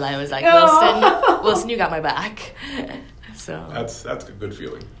still I was like, Wilson, you got my back. So that's a good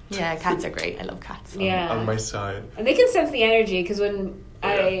feeling. Yeah, cats are great. I love cats. On my side. And they can sense the energy, because when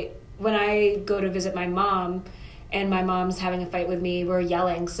I go to visit my mom, and my mom's having a fight with me, we're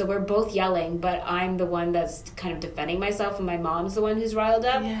yelling. So we're both yelling, but I'm the one that's kind of defending myself, and my mom's the one who's riled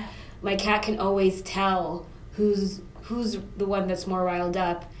up. Yeah. My cat can always tell who's the one that's more riled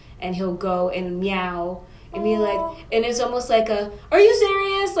up, and he'll go and meow and be like, and it's almost like are you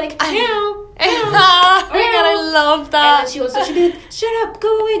serious? Like, meow, meow. my god, I love And that. then she goes, she'll be like, shut up,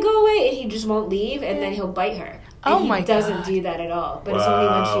 go away, and he just won't leave, and then he'll bite her. And Oh he my doesn't God. do that at all. But Wow. it's only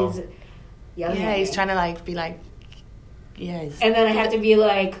when she's yelling Yeah, at he's me. trying to like be like, yes. And then I have to be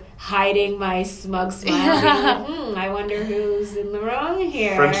like hiding my smug smile. Being like, I wonder who's in the wrong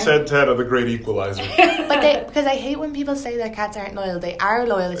here. French Santana, the great equalizer. But because I hate when people say that cats aren't loyal. They are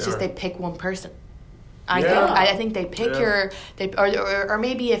loyal. It's They just are. they pick one person. Yeah. I think they pick Yeah. or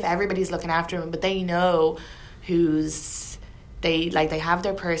maybe if everybody's looking after them, but they know who's they have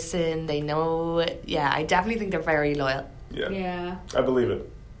their person. They know. Yeah, I definitely think they're very loyal. Yeah. Yeah. I believe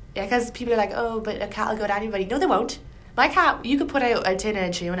it. Yeah, because people are like, oh, but a cat will go to anybody. No, they won't. My cat, you could put out a tin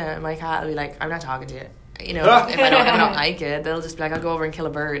of tuna, and my cat will be like, I'm not talking to you. You know, if I don't like it, they'll just be like, I'll go over and kill a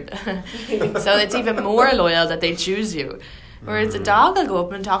bird. So it's even more loyal that they choose you. Whereas a dog will go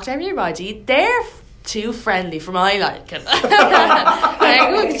up and talk to everybody. They're too friendly for my liking.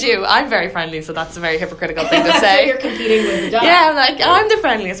 Like, look at you. I'm very friendly, so that's a very hypocritical thing to So say. you're competing with the dog. Yeah, I'm like, I'm the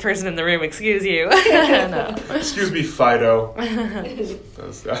friendliest person in the room, excuse you. No. Excuse me, Fido.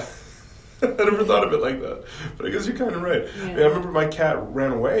 I never thought of it like that, but I guess you're kind of right. Yeah. I remember my cat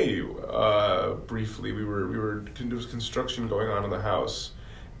ran away briefly. There was construction going on in the house,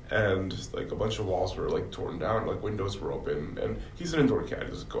 and like a bunch of walls were like torn down, like windows were open. And he's an indoor cat; he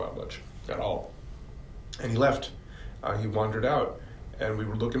doesn't go out much at all. And he left. He wandered out, and we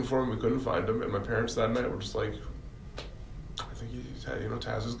were looking for him. We couldn't find him, and my parents that night were just like, "I think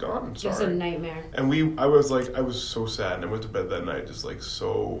Taz is gone. I'm sorry." It's a nightmare. And I was so sad, and I went to bed that night just like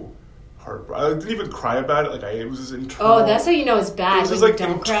so heartbroken. I didn't even cry about it. Like it was this internal. Oh, that's how you know it's It bad. was When just like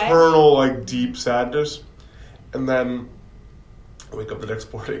you don't cry. internal, like deep sadness. And then I wake up the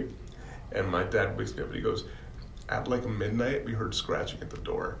next morning, and my dad wakes me up, and he goes, at like midnight, we heard scratching at the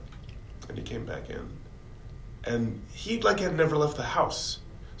door, and he came back in, and he like had never left the house.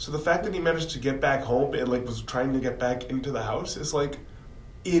 So the fact that he managed to get back home and like was trying to get back into the house is like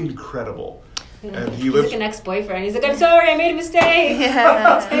incredible. And he He's lives. like an ex-boyfriend. He's like, I'm sorry, I made a mistake.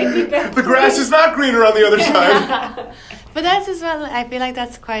 Yeah. Take me back. The grass is not greener on the other side. But that's as well, I feel like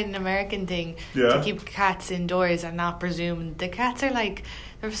that's quite an American thing, Yeah. to keep cats indoors and not presume. The cats are like,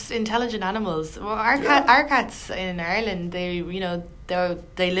 they're intelligent animals. Well, our cats in Ireland, they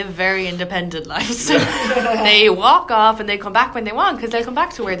live very independent lives. They walk off and they come back when they want, because they'll come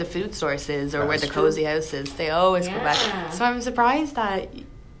back to where the food source is or where That's the true. cozy house is. They always come Yeah. back. So I'm surprised that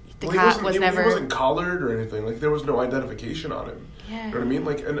the Well, cat was never. He wasn't collared or anything. Like there was no identification on him. Yeah. You know what I mean?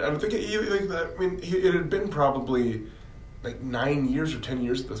 Like, and I think it had been probably like 9 years or 10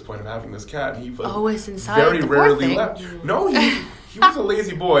 years at this point of having this cat. And he like, Always inside. very The poor rarely thing. left. No, he was a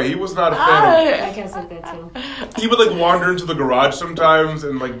lazy boy. He was not a fan. My cat's like that too. He would like wander into the garage sometimes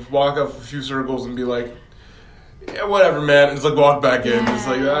and like walk up a few circles and be like, "Yeah, whatever, man," and just like walk back in. It's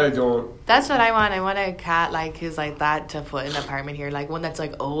like I don't. That's what I want. I want a cat like who's like that to put in an apartment here, like one that's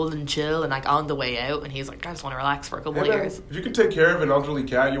like old and chill and like on the way out, and he's like, I just want to relax for a couple Hey, of man, years. if you could take care of an elderly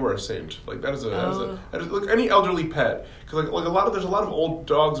cat, you are a saint. Like that is look, any elderly pet, because there's a lot of old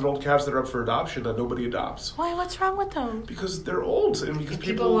dogs and old cats that are up for adoption that nobody adopts Why? What's wrong with them? because they're old and because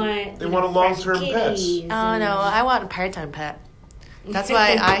People want they want a long-term pet. Oh no, I want a part-time pet. That's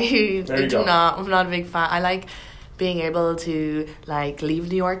why There you go. I'm not a big fan. I like being able to like leave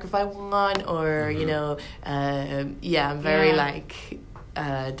New York if I want, or I'm very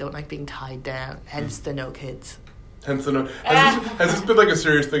Yeah. don't like being tied down. Hence the no kids. Hence, has this been like a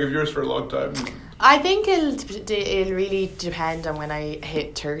serious thing of yours for a long time? I think it'll really depend on when I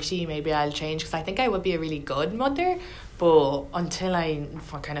hit 30. Maybe I'll change, because I think I would be a really good mother. But until I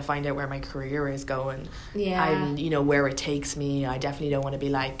kind of find out where my career is going, Yeah. and where it takes me, I definitely don't want to be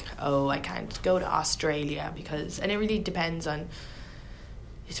like, oh, I can't go to Australia, and it really depends on.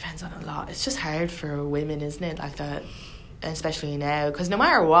 It depends on a lot. It's just hard for women, isn't it? Like that, especially now, because no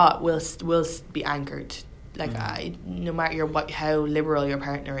matter what, we'll be anchored. Like no matter how liberal your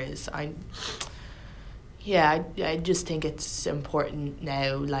partner is, I just think it's important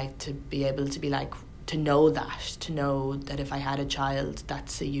now, like to be able to be like. To know that if I had a child,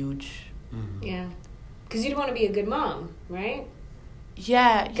 that's a huge... Yeah. Because you'd want to be a good mom, right?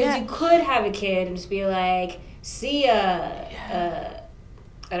 Yeah, Because you could have a kid and just be like, see I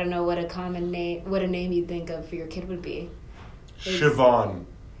don't know what a name you'd think of for your kid would be. Siobhan.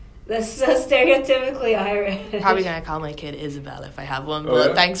 That's so stereotypically Irish. Probably going to call my kid Isabel if I have one, Oh, but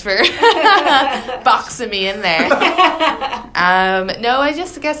yeah? thanks for boxing me in there. No, I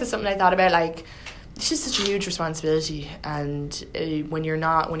just guess it's something I thought about, like, it's just such a huge responsibility, and when you're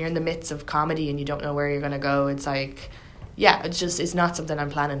in the midst of comedy and you don't know where you're going to go, it's like, it's not something I'm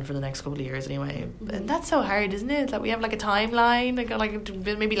planning for the next couple of years anyway. And that's so hard, isn't it? That we have like a timeline, like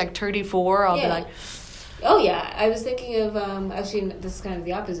maybe like 34, I'll be like, Oh yeah, I was thinking of actually this is kind of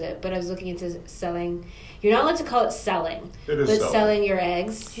the opposite, but I was looking into selling. You're not allowed to call it selling, It is but selling your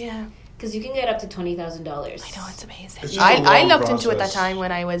eggs. Yeah. Because you can get up to $20,000. I know, it's amazing. It's just I a long looked into it that process. time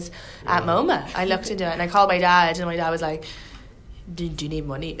when I was at MoMA. I looked into it and I called my dad, and my dad was like, do you need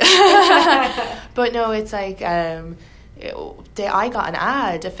money? But no, it's like, I got an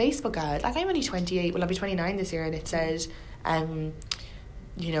ad, a Facebook ad. Like, I'm only 28, well, I'll be 29 this year, and it said,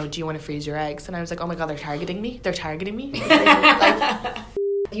 you know, do you want to freeze your eggs? And I was like, oh my God, they're targeting me. Like,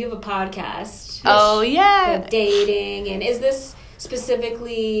 You have a podcast. oh, yeah. About dating, and is this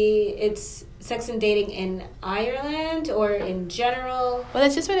specifically it's sex and dating in Ireland or in general? Well,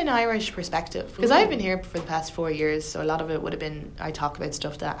 it's just been an Irish perspective because I've been here for the past 4 years, so a lot of it would have been I talk about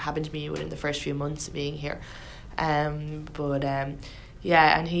stuff that happened to me within the first few months of being here. Yeah,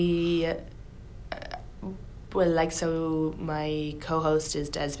 and he so my co-host is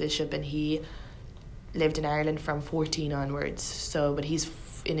Des Bishop, and he lived in Ireland from 14 onwards, so but he's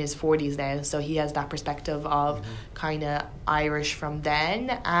in his 40s now, so he has that perspective of kind of Irish from then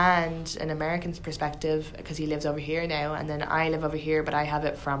and an American's perspective because he lives over here now, and then I live over here, but I have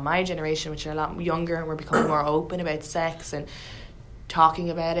it from my generation, which are a lot younger, and we're becoming more open about sex and talking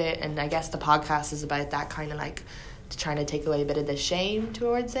about it. And I guess the podcast is about that, kind of like trying to take away a bit of the shame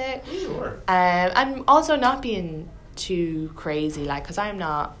towards it. Sure. And also not being too crazy, like, because I've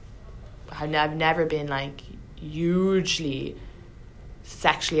never been like hugely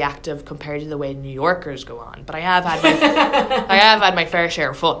sexually active compared to the way New Yorkers go on, but I have had my fair share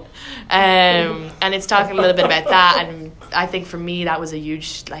of fun, and it's talking a little bit about that. And I think for me that was a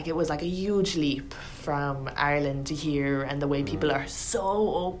huge leap from Ireland to here, and the way people are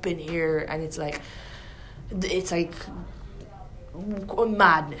so open here, and it's like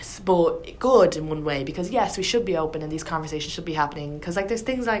madness, but good in one way, because yes, we should be open and these conversations should be happening, because like there's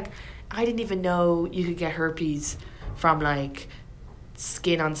things like I didn't even know you could get herpes from like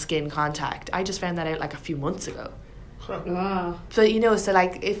skin on skin contact. I just found that out like a few months ago. Wow. So so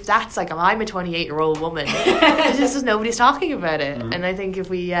like if that's like, if I'm a 28-year-old woman, it's just nobody's talking about it. And I think if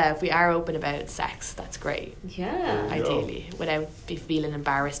we are open about sex, that's great. Yeah. Ideally, without be feeling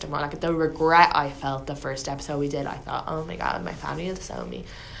embarrassed, and more like the regret I felt the first episode we did. I thought, oh my God, my family will disown me,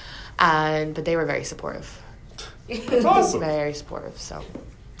 but they were very supportive. That's awesome. Very supportive. So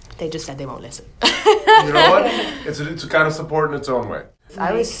they just said they won't listen. You know what? It's a kind of support in its own way.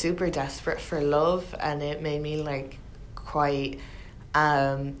 I was super desperate for love, and it made me like quite.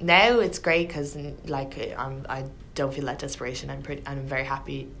 Now it's great because like I don't feel that desperation. I'm very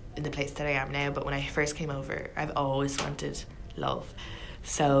happy in the place that I am now. But when I first came over, I've always wanted love,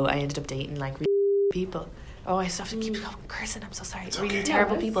 so I ended up dating like people. Oh, I still have to keep cursing. I'm so sorry. It's really okay.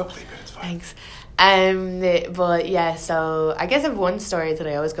 terrible No, people. it's fine. Thanks. But yeah, so I guess I have one story that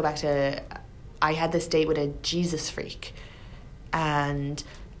I always go back to. I had this date with a Jesus freak, and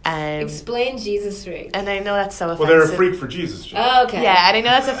Explain Jesus freak. and I know that's so offensive. Well, they're a freak for Jesus, Jim. Oh, okay. Yeah, and I know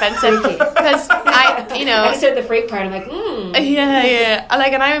that's offensive because I just heard the freak part. I'm like, Yeah.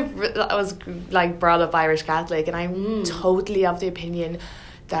 Like, and I was like brought up Irish Catholic, and I'm totally of the opinion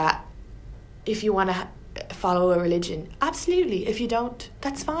that if you want to follow a religion, absolutely. If you don't,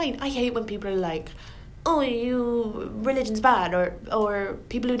 that's fine. I hate when people are like, oh, religion's bad, or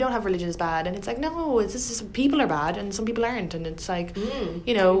people who don't have religion is bad, and it's like, no, it's just people are bad and some people aren't, and it's like,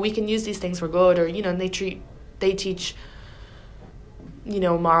 we can use these things for good, or and they teach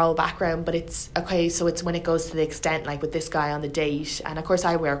moral background, but it's okay. So it's when it goes to the extent, like with this guy on the date, and of course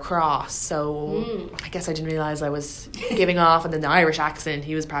I wear a cross, so I guess I didn't realize I was giving off, and then the Irish accent,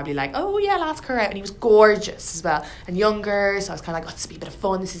 he was probably like, oh yeah, let's her out, and he was gorgeous as well and younger, so I was kind of like, let's be a bit of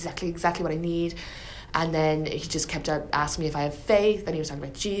fun, this is exactly what I need. And then he just kept asking me if I have faith, and he was talking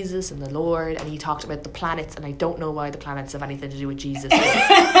about Jesus and the Lord, and he talked about the planets, and I don't know why the planets have anything to do with Jesus.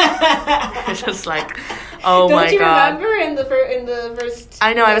 It's just like, oh don't my you God. remember in the first?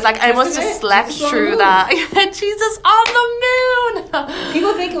 I know, I was like, I must have slept Jesus on the through moon. that. Jesus on the moon!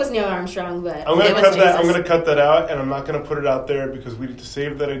 People think it was Neil Armstrong, but I'm It was Jesus. gonna cut that out, and I'm not gonna put it out there because we need to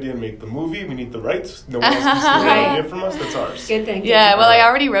save that idea and make the movie. We need the rights. No one else can steal that idea from us. That's ours. good thing. Yeah, well, I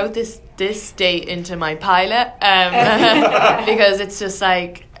already wrote this date into my pilot because it's just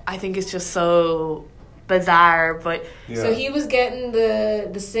like, I think it's just so bizarre, but So he was getting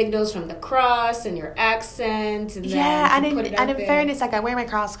the signals from the cross and your accent, and yeah, then and in fairness, like, I wear my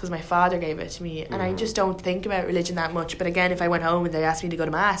cross because my father gave it to me, and I just don't think about religion that much. But again, if I went home and they asked me to go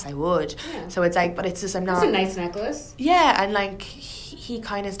to mass, I would. Yeah. So it's like, but it's just, I'm not. It's a nice necklace. Yeah, and like he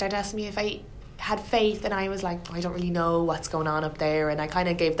kind of started asking me if I had faith, and I was like, I don't really know what's going on up there, and I kind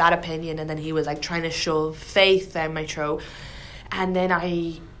of gave that opinion, and then he was like trying to shove faith down my throat, and then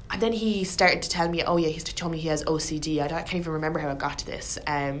I And then he started to tell me, oh yeah, he told me he has OCD. I can't even remember how it got to this.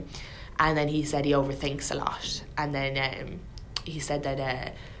 And then he said he overthinks a lot. And then he said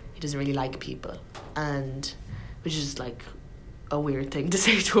that he doesn't really like people, and which is like a weird thing to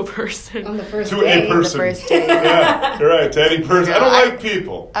say to a person. On the first To day. a person. The first day. Yeah, you're right. To any person. I don't like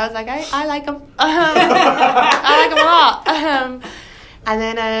people. I was like, I like him. I like him a lot. And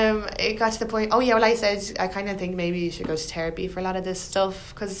then it got to the point, oh yeah, well I said, I kind of think maybe you should go to therapy for a lot of this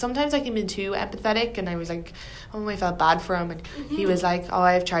stuff, because sometimes I can be too empathetic, and I was like, oh, I felt bad for him, and he was like, oh,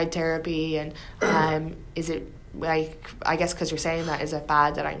 I've tried therapy, and is it, like, I guess because you're saying that, is it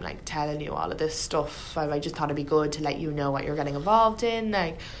bad that I'm like telling you all of this stuff? I just thought it'd be good to let you know what you're getting involved in,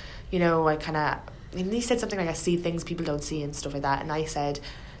 like, you know, I kind of, and he said something like, I see things people don't see and stuff like that, and I said,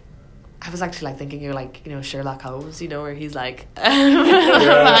 I was actually like thinking you're like, you know, Sherlock Holmes, you know, where he's like,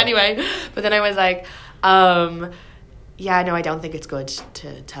 anyway, but then I was like, yeah, no, I don't think it's good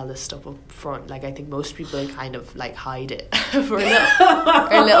to tell this stuff up front. Like, I think most people kind of like hide it for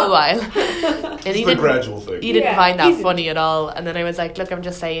a little while. And It's a gradual thing. He didn't Yeah, find that easy. funny at all. And then I was like, look, I'm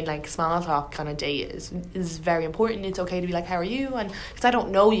just saying, like, small talk kind of date is very important. It's okay to be like, how are you? And because I don't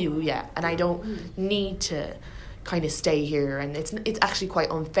know you yet, and I don't need to kind of stay here, and it's actually quite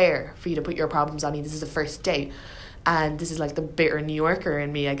unfair for you to put your problems on me. This is the first date, and this is like the bitter New Yorker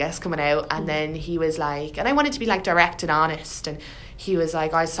in me, I guess, coming out. And then he was like, and I wanted to be like direct and honest, and he was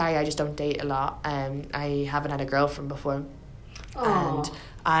like, oh, sorry, I just don't date a lot, I haven't had a girlfriend before. And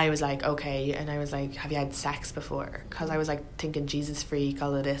I was like, okay. And I was like, have you had sex before? Because I was like thinking Jesus freak,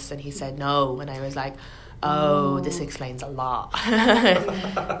 all of this. And he said no. And I was like, oh, this explains a lot.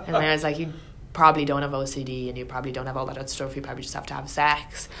 And I was like, you probably don't have OCD, and you probably don't have all that other stuff. You probably just have to have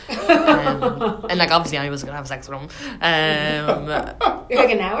sex. And like, obviously I wasn't gonna have sex with him. You're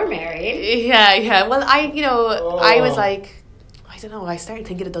like, now we're married. Yeah. Well, I was like, I don't know, I started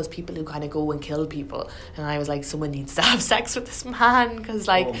thinking of those people who kind of go and kill people, and I was like, someone needs to have sex with this man, because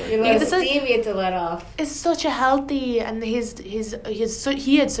like, Oh my You're like, steam you to let off. it's such a healthy, and he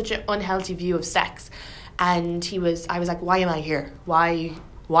had such an unhealthy view of sex, and I was like, why am I here?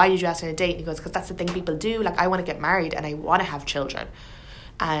 Why did you ask me on a date? And he goes, because that's the thing people do. Like, I want to get married and I want to have children,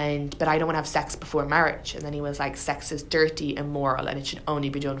 but I don't want to have sex before marriage. And then he was like, sex is dirty, immoral, and it should only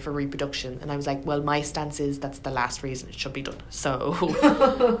be done for reproduction. And I was like, well, my stance is that's the last reason it should be done.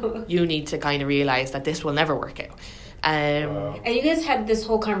 So you need to kind of realise that this will never work out. And you guys had this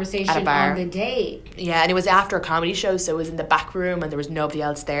whole conversation At a bar. on the date. Yeah, and it was after a comedy show, so it was in the back room, and there was nobody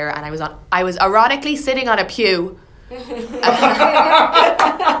else there, and I was ironically sitting on a pew,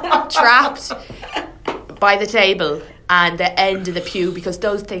 trapped by the table and the end of the pew, because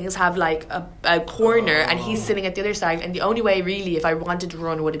those things have like a corner, and he's sitting at the other side, and the only way really, if I wanted to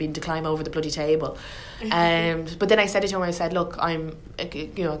run, would have been to climb over the bloody table. But then I said it to him, I said, look, I'm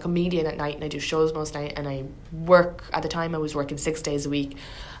a comedian at night, and I do shows most night, and I work, at the time I was working 6 days a week,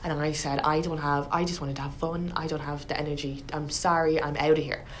 and I said, I just wanted to have fun, I don't have the energy, I'm sorry, I'm out of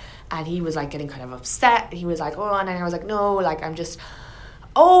here. And he was like getting kind of upset. He was like, oh, and I was like, no, like, I'm just,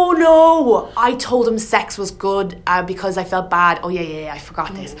 oh no, I told him sex was good because I felt bad. Oh yeah, I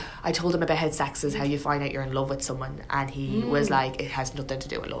forgot this. I told him about how sex is how you find out you're in love with someone, and he was like, it has nothing to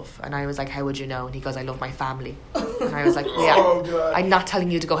do with love. And I was like, how would you know? And he goes, I love my family. And I was like, yeah, Oh, God. I'm not telling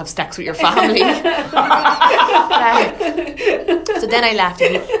you to go have sex with your family. So then I left,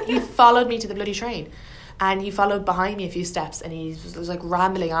 and he followed me to the bloody train. And he followed behind me a few steps, and he was like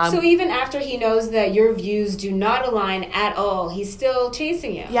rambling on. So even after he knows that your views do not align at all, he's still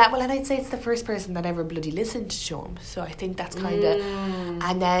chasing you. Yeah, well, and I'd say it's the first person that ever bloody listened to him. So I think that's kind of...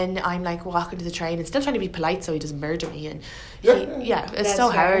 And then I'm like walking to the train and still trying to be polite so he doesn't murder me. And it's That's so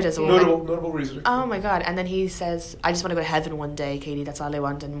hard fair. as a woman. Notable reason. Oh my God. And then he says, I just want to go to heaven one day, Katie, that's all I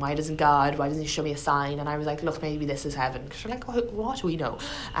want. And why doesn't he show me a sign? And I was like, look, maybe this is heaven. Because you're like, what do we know?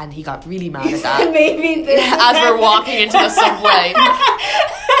 And he got really mad at that. Maybe this is As we're walking into the subway.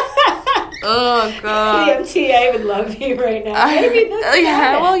 Oh God. the MTA would love you right now. Maybe this is Yeah,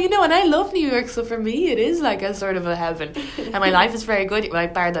 heaven. well, and I love New York, so for me it is like a sort of a heaven, and my life is very good.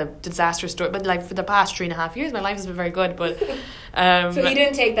 Like, bar the disastrous story, but like for the past 3.5 years, my life has been very good. But So you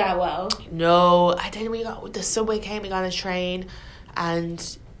didn't take that well. no, then the subway came, we got on a train,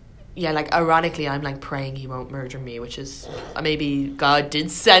 and yeah, like ironically, I'm like praying he won't murder me, which is maybe God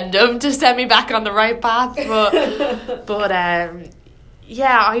did send him to send me back on the right path, but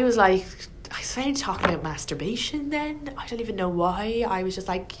yeah, I was like, I started talking about masturbation then. I don't even know why. I was just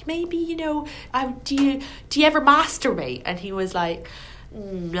like, maybe, do you ever masturbate? And he was like,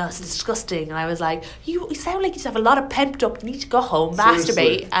 no, it's disgusting. And I was like, you sound like you have a lot of pent up. You need to go home,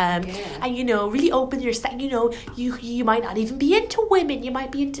 Seriously. masturbate, and really open your you might not even be into women. You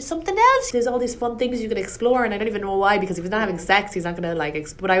might be into something else. There's all these fun things you can explore, and I don't even know why, because if he's not having sex, he's not gonna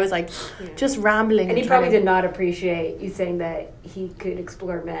but I was like, just rambling. And he probably did not appreciate you saying that he could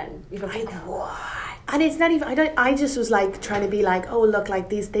explore men. You're like, what? And it's not even, I just was like trying to be like, oh, look, like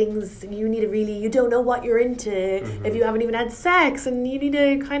these things, you don't know what you're into if you haven't even had sex, and you need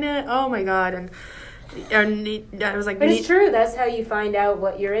to kind of, oh my God. And I was like, but it's true, that's how you find out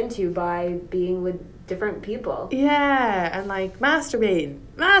what you're into, by being with different people. Yeah, and like masturbate.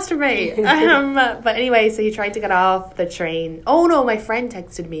 But anyway, so he tried to get off the train. Oh no, my friend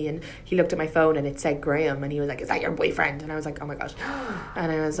texted me and he looked at my phone and it said Graham, and he was like, is that your boyfriend? And I was like, oh my gosh. And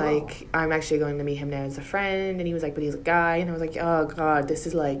I was like, I'm actually going to meet him now as a friend. And he was like, but he's a guy. And I was like, oh God, this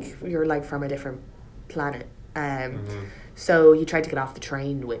is like, you're like from a different planet. So he tried to get off the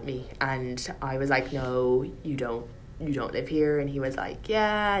train with me, and I was like, no, you don't live here. And he was like,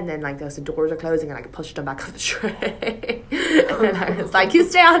 yeah. And then like as the doors are closing, and I pushed him back off the train. And I was like, you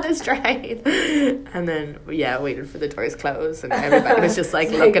stay on this train. And then waited for the doors close, and everybody was just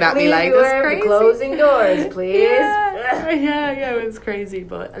like looking at me like, this is crazy. Closing doors, please. Yeah, it was crazy.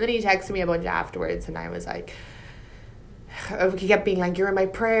 And then he texted me a bunch afterwards, and I was like, he kept being like, you're in my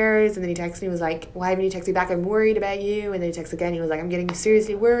prayers. And then he texted me, he was like, why haven't you texted me back? I'm worried about you. And then he texted again, he was like, I'm getting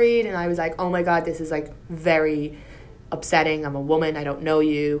seriously worried. And I was like, oh my God, this is like very upsetting. I'm a woman, I don't know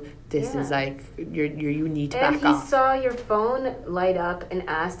you. This is like, you need to back off. And he saw your phone light up and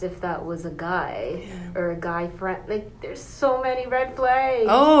asked if that was a guy or a guy friend. Like, there's so many red flags.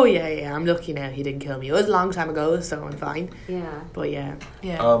 Oh yeah, I'm lucky now he didn't kill me. It was a long time ago, so I'm fine. Yeah. But yeah.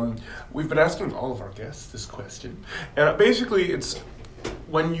 We've been asking all of our guests this question, and basically it's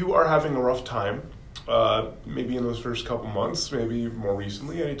when you are having a rough time, maybe in those first couple months, maybe more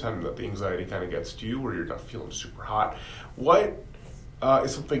recently, anytime that the anxiety kind of gets to you, where you're not feeling super hot, what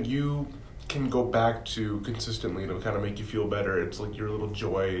is something you can go back to consistently to kind of make you feel better? It's like your little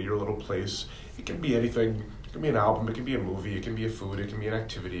joy, your little place. It can be anything. It can be an album, it can be a movie, it can be a food, it can be an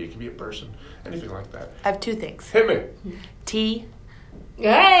activity, it can be a person, anything like that. I have two things. Hit me. Tea.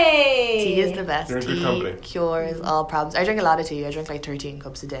 Hey! Tea is the best. You're in good tea company. Cures all problems. I drink a lot of tea. I drink like 13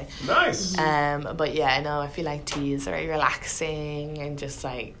 cups a day. Nice. But yeah, no, I feel like tea is very relaxing and just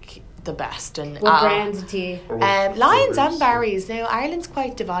like the best. And what brands of tea? Lions and Barry's. Now Ireland's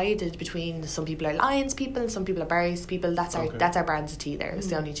quite divided between, some people are Lions people and some people are Barry's people. That's our brands of tea there. It's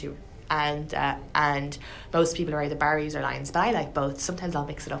the only two. And most people are either Barry's or Lions, but I like both. Sometimes I'll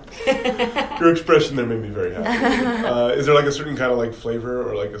mix it up. Your expression there made me very happy. Is there like a certain kind of like flavor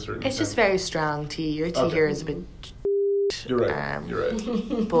or like a certain? It's just very strong tea. Your tea here is a bit. You're right. You're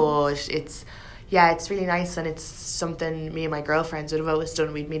right. But it's really nice, and it's something me and my girlfriends would have always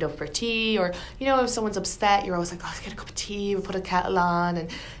done. We'd meet up for tea, or if someone's upset, you're always like, let's get a cup of tea, we put a kettle on, and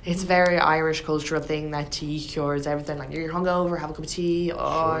it's a very Irish cultural thing that tea cures everything. Like, you're hungover, have a cup of tea,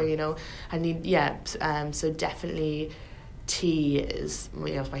 or so definitely tea is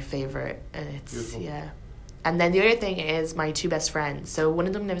my favourite, and it's beautiful. And then the other thing is my two best friends. So one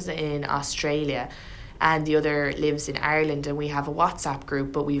of them lives in Australia, and the other lives in Ireland, and we have a WhatsApp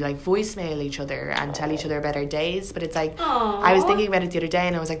group, but we like voicemail each other and tell each other about our days. But it's like, I was thinking about it the other day,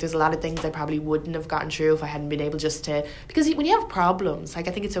 and I was like, there's a lot of things I probably wouldn't have gotten through if I hadn't been able just to, because when you have problems, like,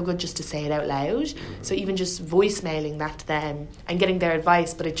 I think it's so good just to say it out loud. So even just voicemailing that to them and getting their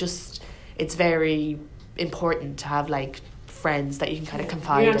advice, but it's very important to have like friends that you can kind of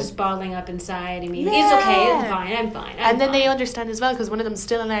confide in. You're not just bottling up inside. I mean, it's okay, I'm fine. And then they understand as well, because one of them's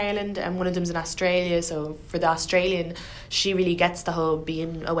still in Ireland and one of them's in Australia. So for the Australian, she really gets the whole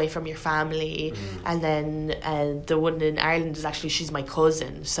being away from your family. And then the one in Ireland is actually, she's my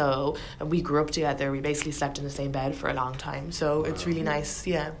cousin. So we grew up together. We basically slept in the same bed for a long time. So it's really nice,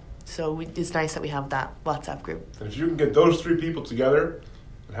 So it's nice that we have that WhatsApp group. And if you can get those three people together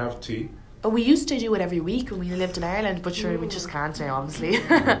and have tea. We used to do it every week when we lived in Ireland, but sure, we just can't now, obviously.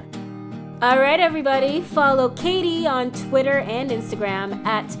 All right, everybody. Follow Katie on Twitter and Instagram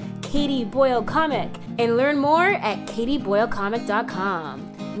at Katie Boyle Comic, and learn more at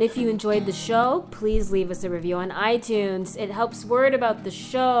katieboylecomic.com. And if you enjoyed the show, please leave us a review on iTunes. It helps word about the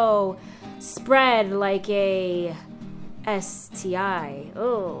show spread like a STI.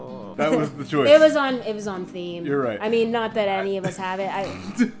 Oh. That was the choice. It was on theme. You're right. I mean, not that any of us have it.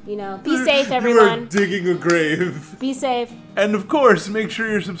 Be safe, everyone. You are digging a grave. Be safe. And of course, make sure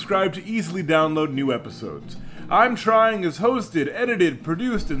you're subscribed to easily download new episodes. I'm Trying is hosted, edited,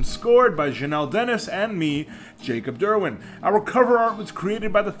 produced, and scored by Janelle Dennis and me, Jacob Derwin. Our cover art was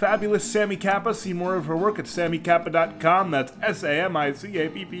created by the fabulous Sammy Kappa. See more of her work at sammykappa.com. That's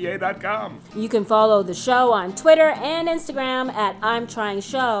SAMICAPPA.com. You can follow the show on Twitter and Instagram at I'm Trying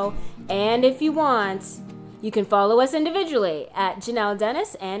Show. And if you want, you can follow us individually at Janelle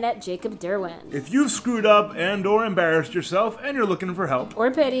Dennis and at Jacob Derwin. If you've screwed up and or embarrassed yourself and you're looking for help,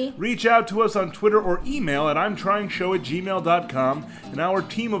 Or pity. reach out to us on Twitter or email at imtryngshow@gmail.com, and our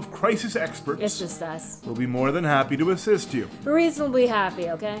team of crisis experts It's just us. will be more than happy to assist you. We're reasonably happy,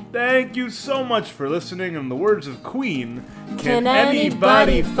 okay? Thank you so much for listening. In the words of Queen, Can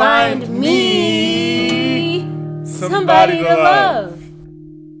anybody find me somebody to love?